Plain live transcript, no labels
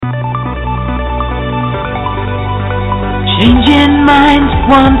mind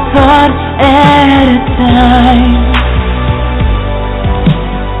one thought at a time.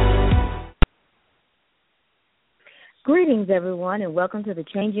 Greetings, everyone, and welcome to the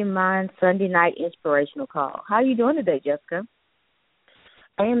Changing Minds Sunday Night Inspirational Call. How are you doing today, Jessica?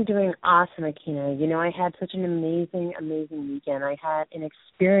 I am doing awesome, Akina. You know, I had such an amazing weekend. I had an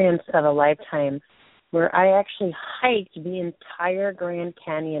experience of a lifetime where I actually hiked the entire Grand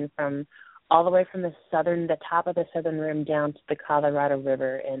Canyon from all the way from the top of the southern rim down to the Colorado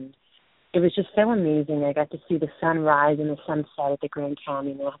River, and it was just so amazing. I got to see the sunrise and the sunset at the Grand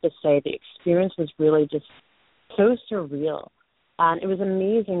Canyon, and I have to say the experience was really just so surreal. It was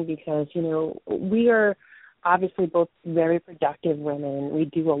amazing because, you know, we are obviously both very productive women. We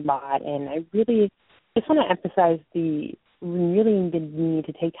do a lot, and I really just want to emphasize the need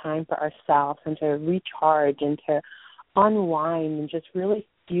to take time for ourselves and to recharge and to unwind and just really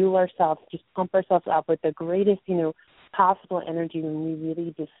fuel ourselves, just pump ourselves up with the greatest, you know, possible energy when we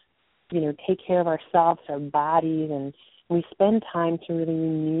really just, you know, take care of ourselves, our bodies, and we spend time to really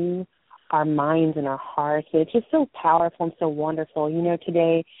renew our minds and our hearts. It's just so powerful and so wonderful. You know,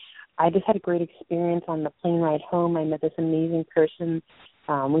 today I just had a great experience on the plane ride home. I met this amazing person.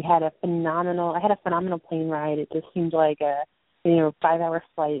 I had a phenomenal plane ride. It just seemed like a 5-hour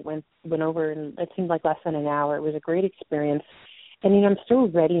flight went over, and it seemed like less than an hour. It was a great experience. And, you know, I'm so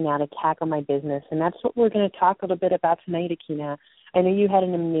ready now to tackle my business, and that's what we're going to talk a little bit about tonight, Akina. I know you had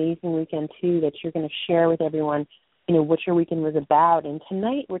an amazing weekend, too, that you're going to share with everyone, you know, what your weekend was about. And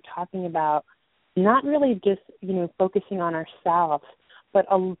tonight we're talking about not really just, you know, focusing on ourselves, but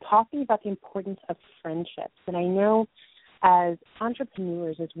talking about the importance of friendships. And I know as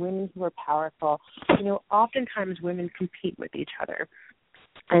entrepreneurs, as women who are powerful, you know, oftentimes women compete with each other.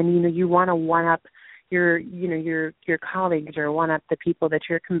 And, you know, you want to one-up your colleagues or one-up the people that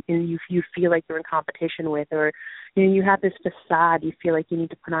you feel like you're in competition with, or, you know, you have this facade. You feel like you need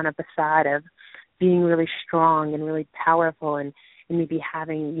to put on a facade of being really strong and really powerful, and maybe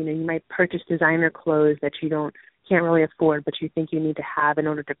having, you know, you might purchase designer clothes that you can't really afford, but you think you need to have in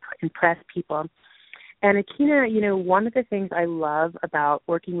order to impress people. And Akina, you know, one of the things I love about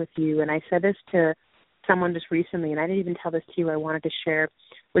working with you, and I said this to someone just recently, and I didn't even tell this to you, I wanted to share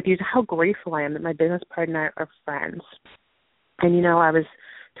with you how grateful I am that my business partner and I are friends. And, you know, I was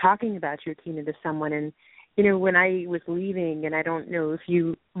talking about you, Akina, to someone, and, you know, when I was leaving, and I don't know if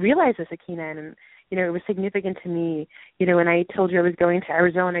you realize this, Akina, and, you know, it was significant to me, you know, when I told you I was going to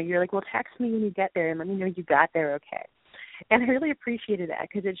Arizona, you're like, well, text me when you get there and let me know you got there okay. And I really appreciated that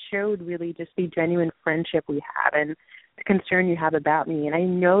because it showed really just the genuine friendship we have and the concern you have about me. And I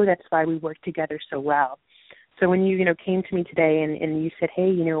know that's why we work together so well. So when you, you know, came to me today and you said, hey,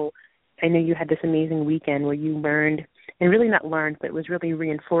 you know, I know you had this amazing weekend where you learned, and really not learned, but it was really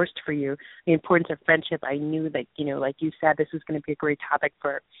reinforced for you, the importance of friendship. I knew that, you know, like you said, this was going to be a great topic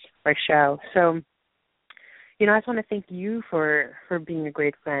for our show. So, you know, I just want to thank you for being a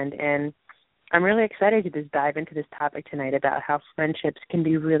great friend, and I'm really excited to just dive into this topic tonight about how friendships can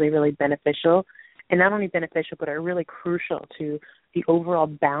be really, really beneficial, and not only beneficial, but are really crucial to the overall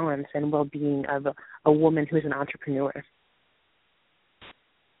balance and well-being of a woman who is an entrepreneur.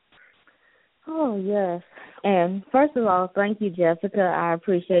 Oh, yes. And first of all, thank you, Jessica. I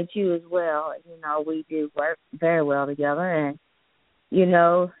appreciate you as well. You know, we do work very well together, and, you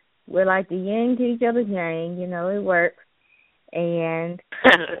know, we're like the yin to each other's yang. You know, it works. And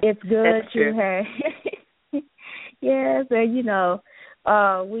it's good to have, yes, and, you know,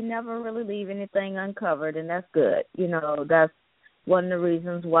 we never really leave anything uncovered, and that's good. You know, that's one of the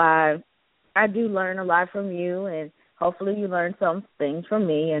reasons why I do learn a lot from you, and hopefully you learn some things from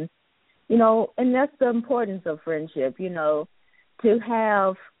me. And, you know, and that's the importance of friendship, you know, to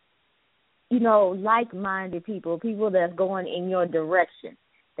have, you know, like-minded people that's going in your direction.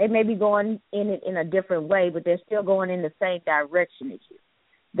 They may be going in it in a different way, but they're still going in the same direction as you.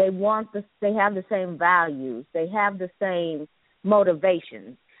 They have the same values. They have the same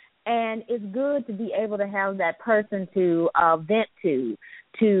motivations. And it's good to be able to have that person to vent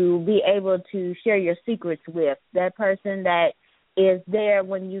to be able to share your secrets with, that person that is there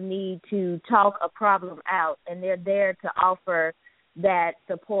when you need to talk a problem out, and they're there to offer that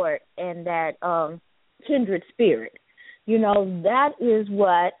support and that kindred spirit. You know, that is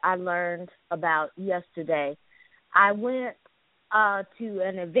what I learned about yesterday. I went to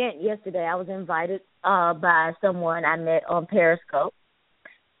an event yesterday. I was invited by someone I met on Periscope,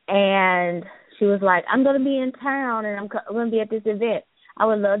 and she was like, I'm going to be in town, and I'm going to be at this event. I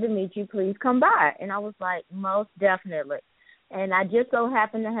would love to meet you. Please come by. And I was like, most definitely. And I just so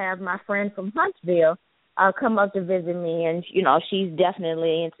happened to have my friend from Huntsville come up to visit me, and, you know, she's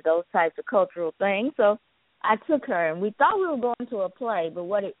definitely into those types of cultural things. So I took her, and we thought we were going to a play, but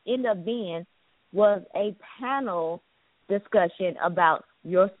what it ended up being was a panel discussion about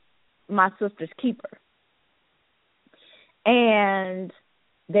my sister's keeper. And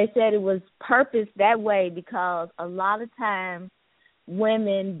they said it was purposed that way because a lot of times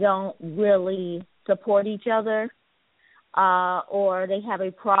women don't really support each other, or they have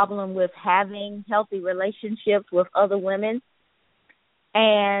a problem with having healthy relationships with other women,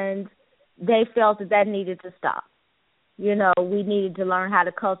 and they felt that needed to stop. You know, we needed to learn how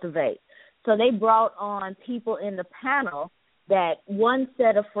to cultivate. So they brought on people in the panel that one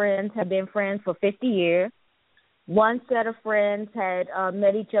set of friends had been friends for 50 years. One set of friends had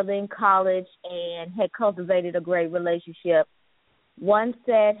met each other in college and had cultivated a great relationship. One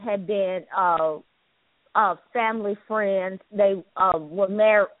set had been family friends. They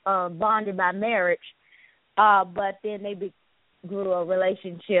were bonded by marriage, but then they grew a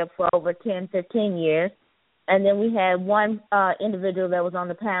relationship for over 10, 15 years. And then we had one individual that was on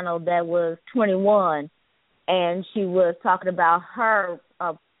the panel that was 21, and she was talking about her,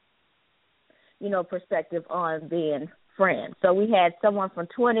 perspective on being friends. So we had someone from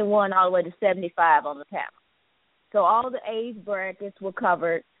 21 all the way to 75 on the panel. So all the age brackets were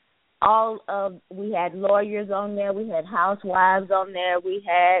covered. We had lawyers on there. We had housewives on there. We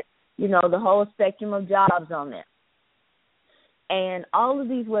had, the whole spectrum of jobs on there. And all of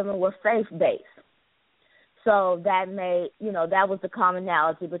these women were faith-based. So that made, that was the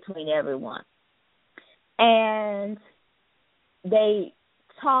commonality between everyone. And they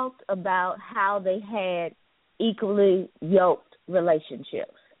talked about how they had equally yoked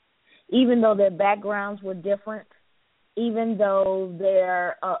relationships. Even though their backgrounds were different, even though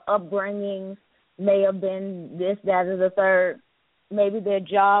their upbringings may have been this, that, or the third, maybe their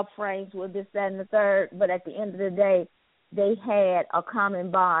job frames were this, that, and the third, but at the end of the day, they had a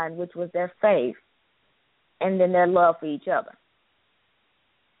common bond, which was their faith, and then their love for each other.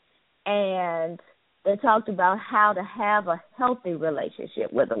 And they talked about how to have a healthy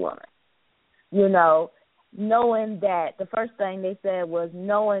relationship with a woman. Knowing that, the first thing they said was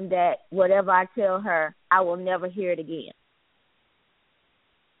knowing that whatever I tell her, I will never hear it again.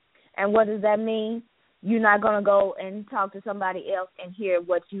 And what does that mean? You're not going to go and talk to somebody else and hear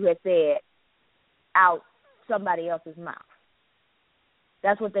what you had said out somebody else's mouth.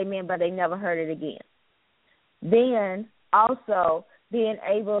 That's what they meant by they never heard it again. Then also being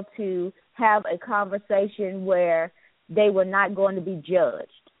able to have a conversation where they were not going to be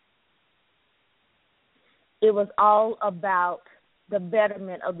judged. It was all about the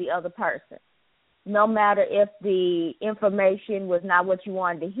betterment of the other person. No matter if the information was not what you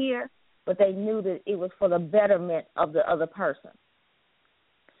wanted to hear, but they knew that it was for the betterment of the other person.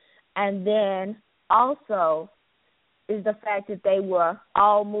 And then also is the fact that they were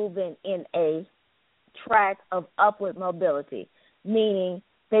all moving in a track of upward mobility, meaning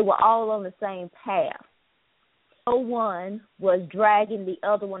they were all on the same path. No one was dragging the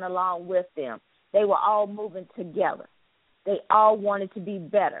other one along with them. They were all moving together. They all wanted to be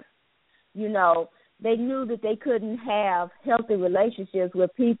better. They knew that they couldn't have healthy relationships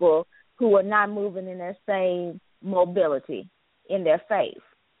with people who were not moving in their same mobility in their faith,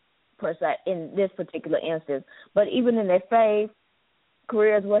 per se, in this particular instance. But even in their faith,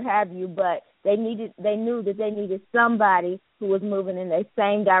 careers, what have you, but they knew that they needed somebody who was moving in the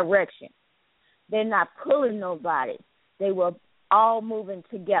same direction. They're not pulling nobody. They were all moving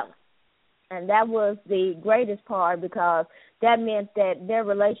together. And that was the greatest part because that meant that their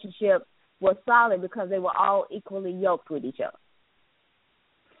relationship was solid because they were all equally yoked with each other.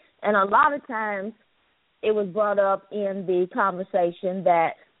 And a lot of times it was brought up in the conversation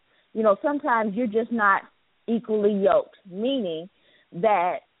that, sometimes you're just not equally yoked, meaning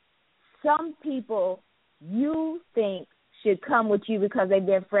that some people you think should come with you because they've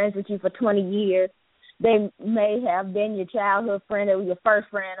been friends with you for 20 years. They may have been your childhood friend or your first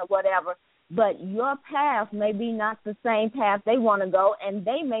friend or whatever, but your path may be not the same path they want to go, and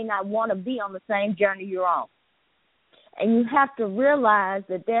they may not want to be on the same journey you're on. And you have to realize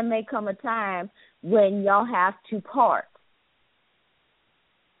that there may come a time when y'all have to part.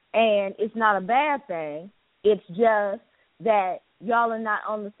 And it's not a bad thing. It's just that y'all are not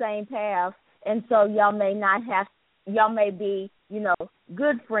on the same path, and so y'all may be,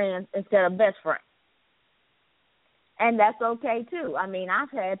 good friends instead of best friends. And that's okay, too. I mean, I've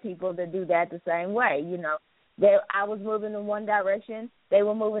had people that do that the same way, I was moving in one direction, they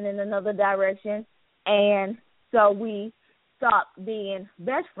were moving in another direction, and so we stopped being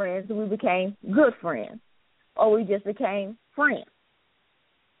best friends and we became good friends, or we just became friends.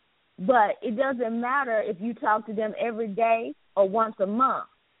 But it doesn't matter if you talk to them every day or once a month.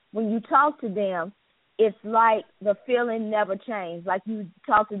 When you talk to them, it's like the feeling never changed, like you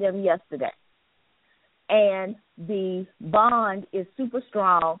talked to them yesterday. And the bond is super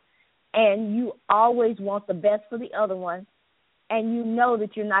strong, and you always want the best for the other one, and you know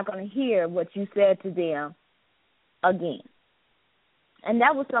that you're not going to hear what you said to them again. And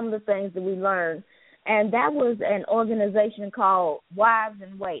that was some of the things that we learned. And that was an organization called Wives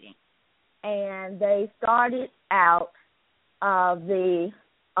in Waiting. And they started out, the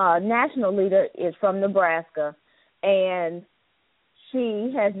national leader is from Nebraska, and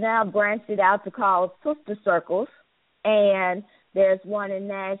she has now branched it out to call Sister Circles. And there's one in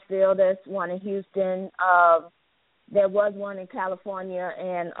Nashville, there's one in Houston, there was one in California,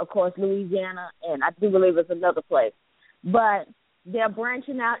 and, of course, Louisiana, and I do believe it's another place. But they're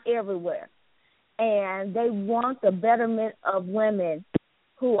branching out everywhere. And they want the betterment of women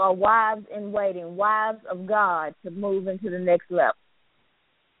who are wives in waiting, wives of God, to move into the next level.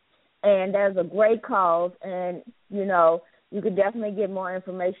 And there's a great cause, and, you know, you could definitely get more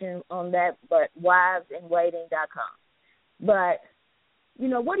information on that, but wivesinwaiting.com. But, you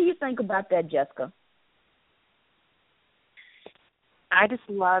know, what do you think about that, Jessica? I just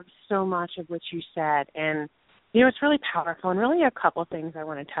love so much of what you said, and, you know, it's really powerful, and really a couple things I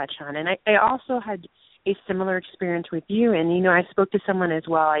want to touch on. And I also had a similar experience with you, and, you know, I spoke to someone as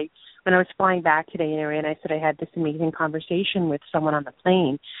well. When I was flying back today, you know, and I said I had this amazing conversation with someone on the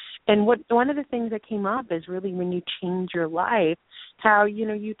plane. And one of the things that came up is really when you change your life, how, you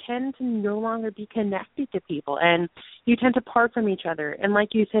know, you tend to no longer be connected to people, and you tend to part from each other. And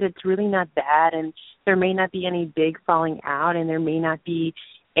like you said, it's really not bad, and there may not be any big falling out, and there may not be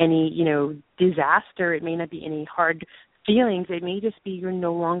any, you know, disaster. It may not be any hard feelings. It may just be you're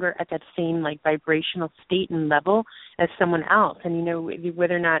no longer at that same, like, vibrational state and level as someone else. And, you know,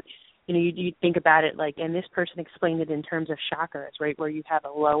 whether or not, you know, you think about it like, and this person explained it in terms of chakras, right, where you have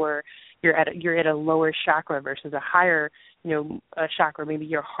a lower, you're at a lower chakra versus a higher, you know, a chakra, maybe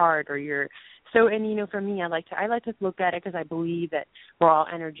your heart or your, so, and, you know, for me, I like to look at it because I believe that we're all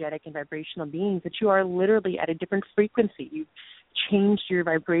energetic and vibrational beings, that you are literally at a different frequency. You've changed your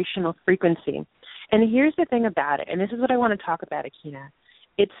vibrational frequency. And here's the thing about it, and this is what I want to talk about, Akina.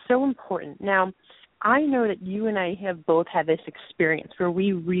 It's so important. Now, I know that you and I have both had this experience where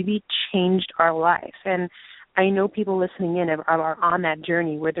we really changed our life. And I know people listening in are on that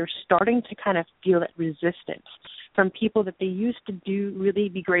journey where they're starting to kind of feel that resistance from people that they used to do really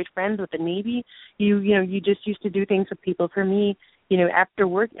be great friends with. And maybe you just used to do things with people. For me, you know, after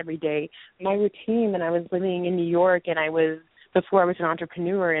work every day, my routine when I was living in New York and before I was an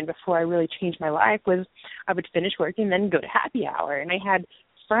entrepreneur and before I really changed my life was I would finish work and then go to happy hour. And I had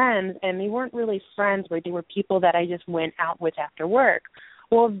friends, and they weren't really friends, but they were people that I just went out with after work.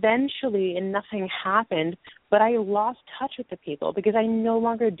 Well, eventually, and nothing happened, but I lost touch with the people because I no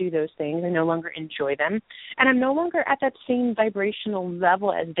longer do those things. I no longer enjoy them, and I'm no longer at that same vibrational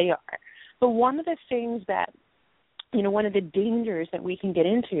level as they are. But one of the things that, you know, one of the dangers that we can get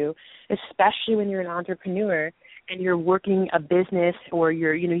into, especially when you're an entrepreneur and you're working a business or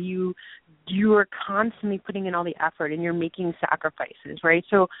you are constantly putting in all the effort and you're making sacrifices, right?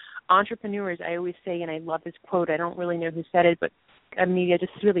 So entrepreneurs, I always say, and I love this quote, I don't really know who said it, but I mean, I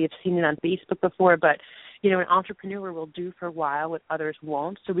just really have seen it on Facebook before, but, you know, an entrepreneur will do for a while what others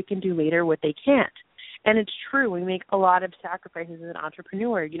won't, so we can do later what they can't. And it's true. We make a lot of sacrifices as an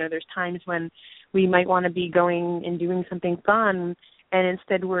entrepreneur. You know, there's times when we might want to be going and doing something fun, and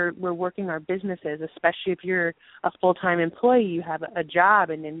instead we're working our businesses, especially if you're a full-time employee, you have a job,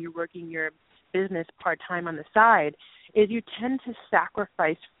 and then you're working your business part-time on the side, is you tend to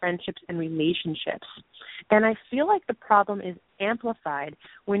sacrifice friendships and relationships. And I feel like the problem is amplified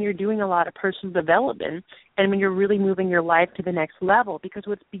when you're doing a lot of personal development and when you're really moving your life to the next level, because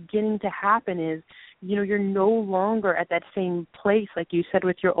what's beginning to happen is, you know, you're no longer at that same place, like you said,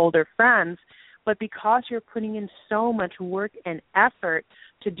 with your older friends, but because you're putting in so much work and effort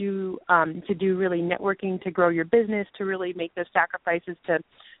to do really networking, to grow your business, to really make those sacrifices, to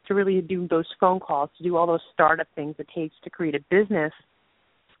really do those phone calls, to do all those startup things it takes to create a business,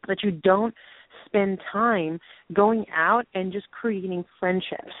 that you don't spend time going out and just creating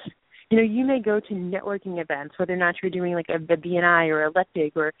friendships. You know, you may go to networking events, whether or not you're doing like a BNI or a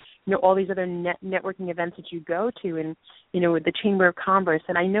LETDIG or, you know, all these other networking events that you go to, and, you know, the Chamber of Commerce.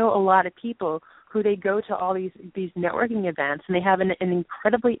 And I know a lot of people who they go to all these networking events, and they have an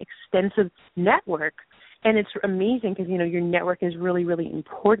incredibly extensive network. And it's amazing because, you know, your network is really, really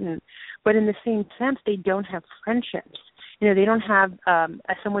important. But in the same sense, they don't have friendships. You know, they don't have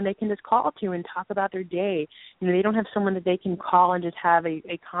someone they can just call to and talk about their day. You know, they don't have someone that they can call and just have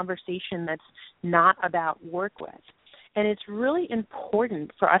a conversation that's not about work with. And it's really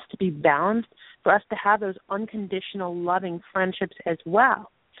important for us to be balanced, for us to have those unconditional, loving friendships as well.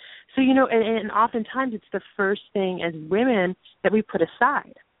 So, and oftentimes it's the first thing as women that we put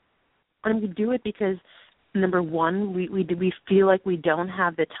aside. And we do it because, number one, we feel like we don't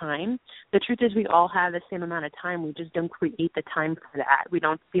have the time. The truth is we all have the same amount of time. We just don't create the time for that. We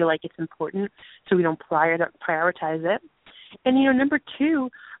don't feel like it's important, so we don't prioritize it. And, number two,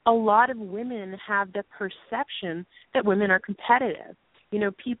 a lot of women have the perception that women are competitive.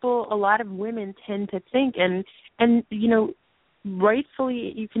 A lot of women tend to think, and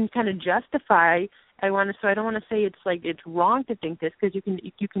rightfully you can kind of justify. I don't want to say it's wrong to think this, because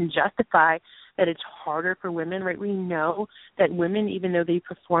you can justify that it's harder for women, right? We know that women, even though they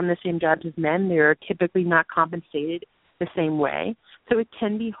perform the same jobs as men, they're typically not compensated the same way. So it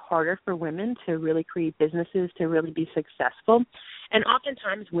can be harder for women to really create businesses, to really be successful. And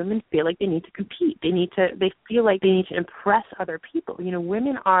oftentimes women feel like they need to compete. They feel like they need to impress other people.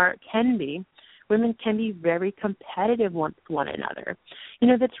 Women can be very competitive with one another.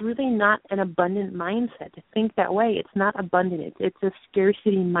 That's really not an abundant mindset. To think that way, it's not abundant. It's a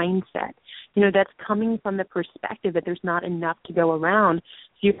scarcity mindset. That's coming from the perspective that there's not enough to go around,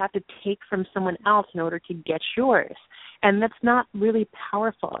 so you have to take from someone else in order to get yours. And that's not really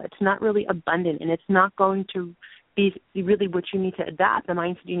powerful. It's not really abundant, and it's not going to be really what you need to adopt, the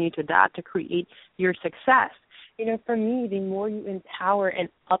mindset you need to adopt to create your success. For me, the more you empower and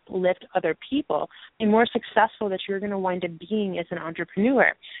uplift other people, the more successful that you're going to wind up being as an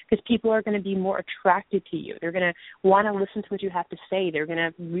entrepreneur, because people are going to be more attracted to you. They're going to want to listen to what you have to say. They're going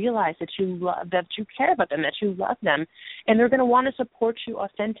to realize that that you care about them, that you love them, and they're going to want to support you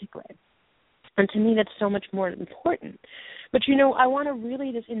authentically. And to me, that's so much more important. But, I want to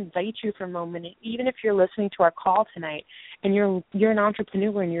really just invite you for a moment, even if you're listening to our call tonight and you're an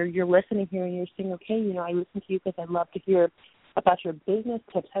entrepreneur and you're listening here and you're saying, okay, I listen to you because I love to hear about your business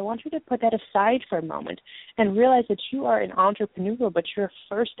tips. I want you to put that aside for a moment and realize that you are an entrepreneur, but you're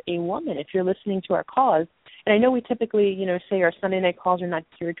first a woman if you're listening to our calls. And I know we typically, say our Sunday night calls are not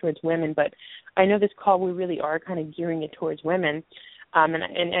geared towards women, but I know this call we really are kind of gearing it towards women. And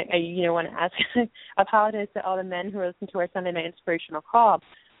I want to ask, apologize to all the men who are listening to our Sunday night inspirational call,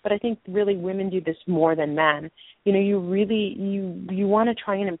 but I think really women do this more than men. You want to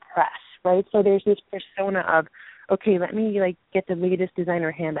try and impress, right? So there's this persona of, okay, let me get the latest designer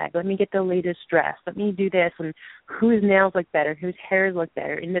handbag, let me get the latest dress, let me do this, and whose nails look better, whose hairs look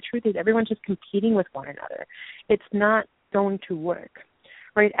better. And the truth is, everyone's just competing with one another. It's not going to work.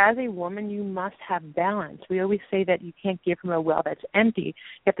 Right, as a woman, you must have balance. We always say that you can't give from a well that's empty.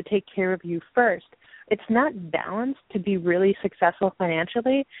 You have to take care of you first. It's not balanced to be really successful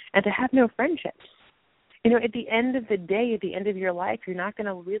financially and to have no friendships. At the end of the day, at the end of your life, you're not going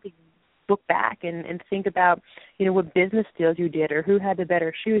to really look back and think about, what business deals you did or who had the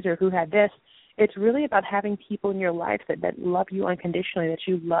better shoes or who had this. It's really about having people in your life that love you unconditionally, that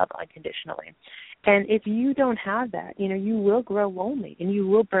you love unconditionally. And if you don't have that, you will grow lonely and you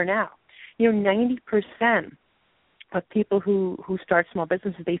will burn out. 90% of people who start small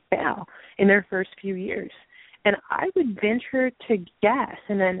businesses, they fail in their first few years. And I would venture to guess,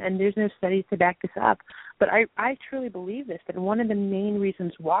 and there's no studies to back this up, but I truly believe this, that one of the main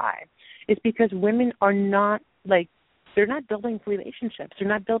reasons why is because women are not, they're not building relationships. They're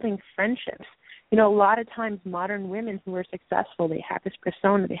not building friendships. A lot of times modern women who are successful, they have this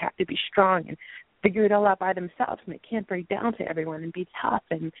persona, they have to be strong and figure it all out by themselves, and they can't break down to everyone and be tough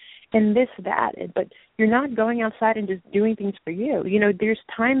and this, that. But you're not going outside and just doing things for you. There's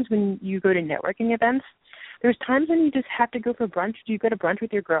times when you go to networking events. There's times when you just have to go for brunch. You go to brunch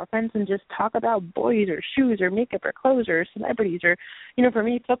with your girlfriends and just talk about boys or shoes or makeup or clothes or celebrities or, for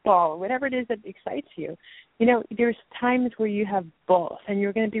me, football or whatever it is that excites you. There's times where you have both, and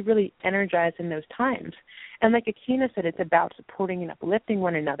you're going to be really energized in those times. And like Akina said, it's about supporting and uplifting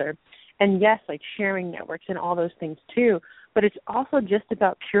one another. And yes, sharing networks and all those things too. But it's also just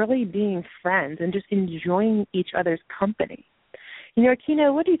about purely being friends and just enjoying each other's company.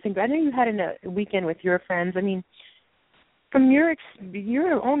 Akina, what do you think? I know you had a weekend with your friends. I mean, from your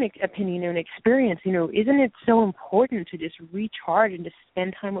own opinion and experience, isn't it so important to just recharge and to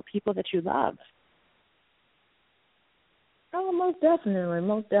spend time with people that you love? Oh, most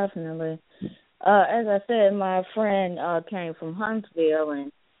definitely. As I said, my friend came from Huntsville,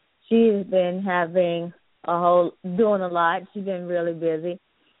 and she's been doing a lot. She's been really busy.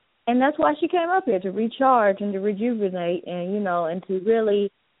 And that's why she came up here, to recharge and to rejuvenate and, and to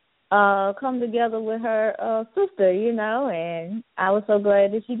really come together with her sister, and I was so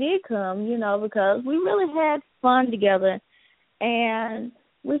glad that she did come, because we really had fun together, and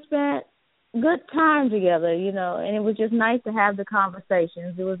we spent good time together, and it was just nice to have the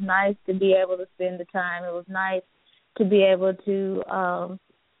conversations. It was nice to be able to spend the time. It was nice to be able to,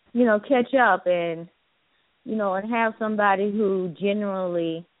 catch up and have somebody who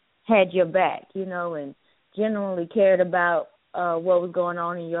genuinely had your back, and genuinely cared about what was going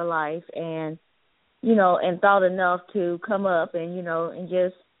on in your life and thought enough to come up and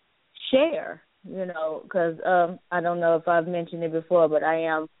just share, because I don't know if I've mentioned it before, but I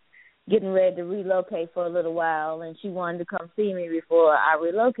am getting ready to relocate for a little while, and she wanted to come see me before I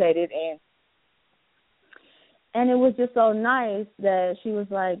relocated, and it was just so nice that she was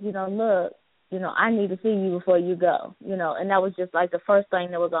like, look, I need to see you before you go, and that was just like the first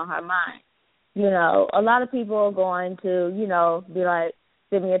thing that was on her mind. A lot of people are going to, be like,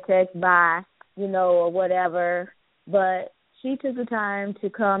 send me a text, bye, or whatever, but she took the time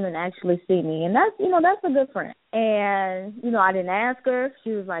to come and actually see me, and that's a good friend. And, I didn't ask her.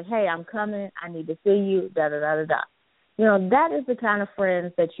 She was like, hey, I'm coming. I need to see you, da-da-da-da-da. That is the kind of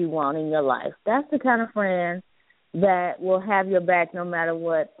friends that you want in your life. That's the kind of friend that will have your back no matter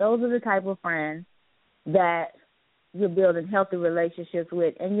what. Those are the type of friends that you're building healthy relationships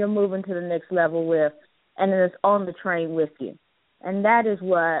with and you're moving to the next level with, and it's on the train with you. And that is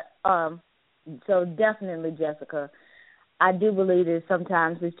what, so definitely, Jessica, I do believe that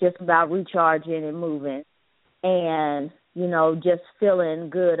sometimes it's just about recharging and moving and, just feeling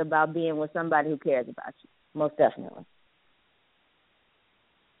good about being with somebody who cares about you, most definitely.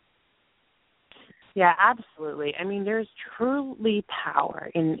 Yeah, absolutely. I mean, there's truly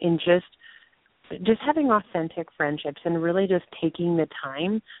power in just having authentic friendships and really just taking the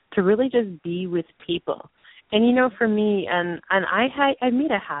time to really just be with people. And, for me, and I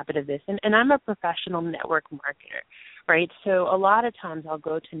made a habit of this, and I'm a professional network marketer, right? So a lot of times I'll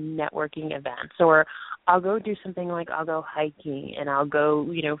go to networking events, or I'll go do something like I'll go hiking, and I'll go,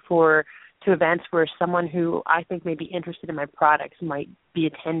 to events where someone who I think may be interested in my products might be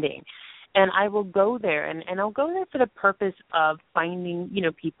attending. And I will go there, and I'll go there for the purpose of finding,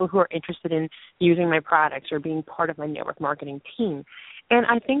 people who are interested in using my products or being part of my network marketing team. And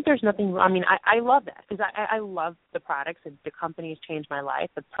I think there's nothing wrong. I mean, I love that because I love the products. The company's changed my life.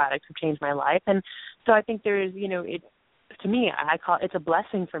 The products have changed my life. And so I think there's, to me, I call it's a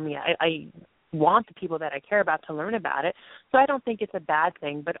blessing for me. I want the people that I care about to learn about it. So I don't think it's a bad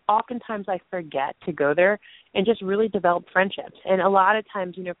thing. But oftentimes I forget to go there and just really develop friendships. And a lot of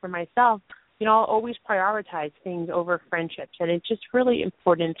times, for myself, I'll always prioritize things over friendships. And it's just really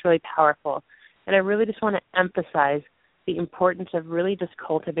important. It's really powerful. And I really just want to emphasize the importance of really just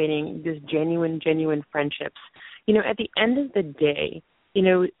cultivating this genuine friendships. At the end of the day,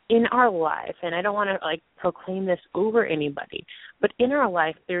 in our life, and I don't want to proclaim this over anybody, but in our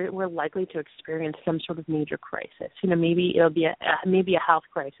life, we're likely to experience some sort of major crisis. Maybe it'll be a health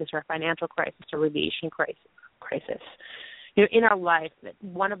crisis or a financial crisis or relation crisis. In our life,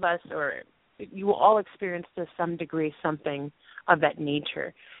 one of us or you will all experience to some degree something of that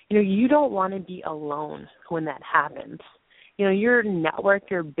nature. You don't want to be alone when that happens. Your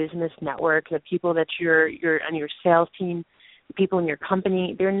network, your business network, the people that you're on your sales team, the people in your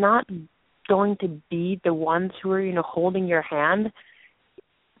company, they're not going to be the ones who are, holding your hand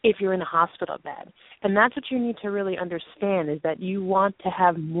if you're in a hospital bed. And that's what you need to really understand is that you want to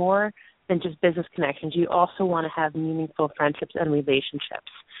have more than just business connections. You also want to have meaningful friendships and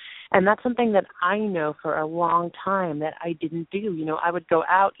relationships. And that's something that I know for a long time that I didn't do. I would go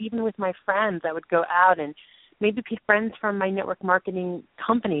out, even with my friends, I would go out and maybe be friends from my network marketing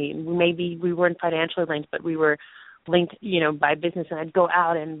company. Maybe we weren't financially linked, but we were linked, by business. And I'd go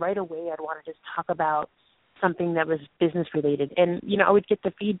out and right away I'd want to just talk about something that was business related. And, I would get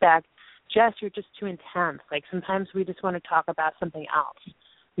the feedback, Jess, you're just too intense. Sometimes we just want to talk about something else.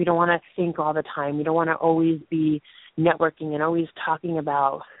 We don't want to think all the time. We don't want to always be networking and always talking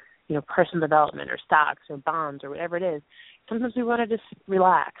about personal development or stocks or bonds or whatever it is. Sometimes we want to just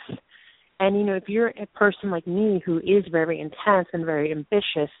relax. And, if you're a person like me who is very intense and very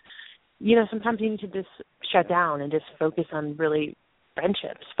ambitious, sometimes you need to just shut down and just focus on really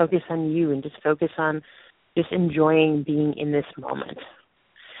friendships, focus on you and just focus on just enjoying being in this moment.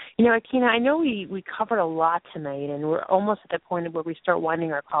 Akina, I know we covered a lot tonight and we're almost at the point where we start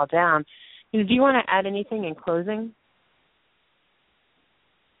winding our call down. Do you want to add anything in closing?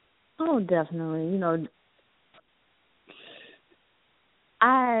 Oh, definitely.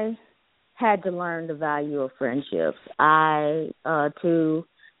 I had to learn the value of friendships. I, too,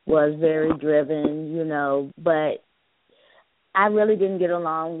 was very driven, but I really didn't get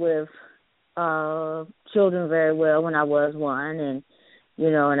along with children very well when I was one, and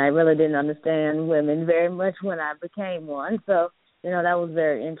I really didn't understand women very much when I became one. So, That was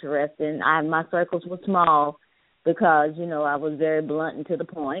very interesting. My circles were small because, I was very blunt and to the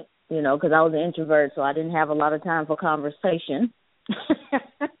point, because I was an introvert, so I didn't have a lot of time for conversation.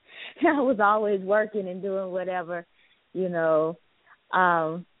 I was always working and doing whatever, on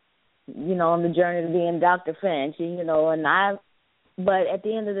the journey to being Dr. Finch, but at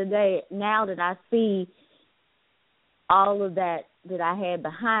the end of the day, now that I see all of that I had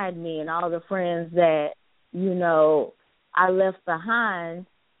behind me and all the friends that, I left behind,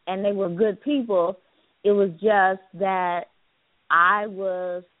 and they were good people, it was just that I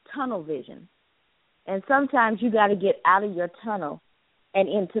was tunnel vision. And sometimes you got to get out of your tunnel and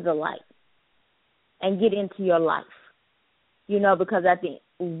into the light and get into your life, because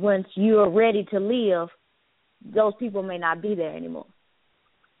once you are ready to live, those people may not be there anymore.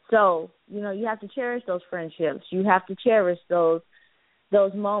 So, you have to cherish those friendships. You have to cherish those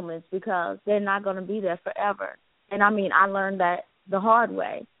moments because they're not going to be there forever. And, I learned that the hard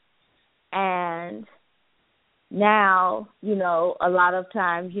way. And now, a lot of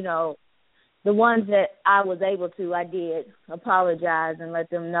times, the ones that I was able to, I did apologize and let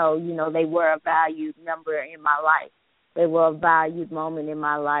them know, they were a valued member in my life. They were a valued moment in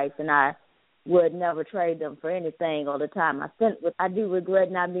my life, and I would never trade them for anything all the time I spent with. I do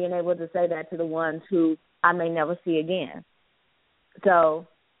regret not being able to say that to the ones who I may never see again. So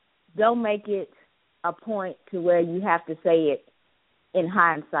don't make it a point to where you have to say it in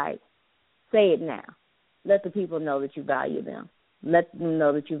hindsight. Say it now. Let the people know that you value them. Let them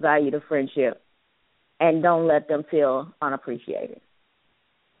know that you value the friendship, and don't let them feel unappreciated.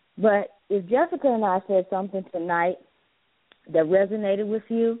 But if Jessica and I said something tonight that resonated with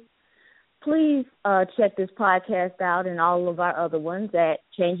you, please check this podcast out and all of our other ones at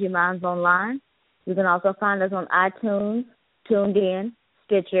Change Your Minds Online. You can also find us on iTunes, TuneIn,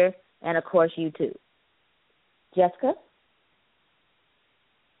 Stitcher, and, of course, YouTube. Jessica?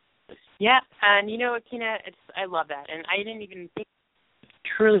 Yeah, and, Akina, I love that. And I didn't even think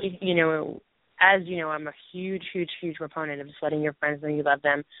truly, as you know, I'm a huge, huge, huge proponent of just letting your friends know you love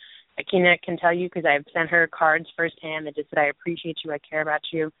them. Akina can tell you because I've sent her cards firsthand that just said, I appreciate you, I care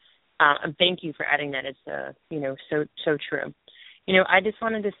about you. And thank you for adding that. It's, so true. I just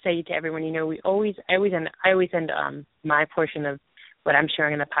wanted to say to everyone, I always end my portion of what I'm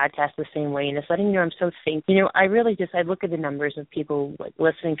sharing in the podcast the same way, and it's letting you know I'm so thankful. I really I look at the numbers of people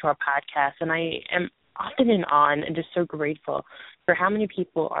listening to our podcast, and I am often in awe and just so grateful for how many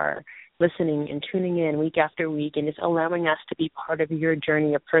people are listening and tuning in week after week and just allowing us to be part of your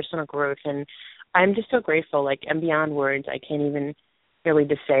journey of personal growth. And I'm just so grateful, and beyond words, I can't even really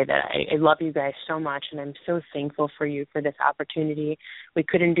just say that I love you guys so much, and I'm so thankful for you for this opportunity. We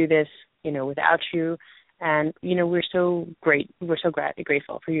couldn't do this, without you. And, we're so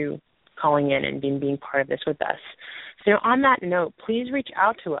grateful for you calling in and being part of this with us. So on that note, please reach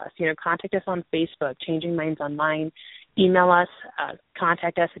out to us. Contact us on Facebook, Changing Minds Online. Email us,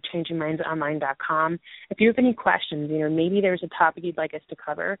 contact us at changingmindsonline.com. If you have any questions, maybe there's a topic you'd like us to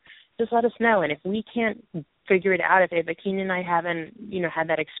cover, just let us know. And if we can't figure it out, if Akina and I haven't, had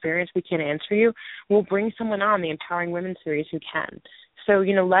that experience, we can't answer you, we'll bring someone on the Empowering Women series who can. So,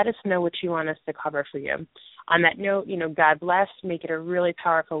 let us know what you want us to cover for you. On that note, God bless. Make it a really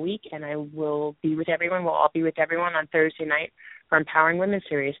powerful week, and I will be with everyone. We'll all be with everyone on Thursday night for Empowering Women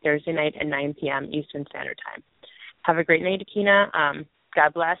series, Thursday night at 9 p.m. Eastern Standard Time. Have a great night, Akina.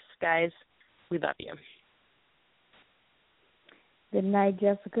 God bless, guys. We love you. Good night,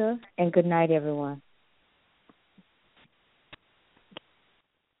 Jessica, and good night, everyone.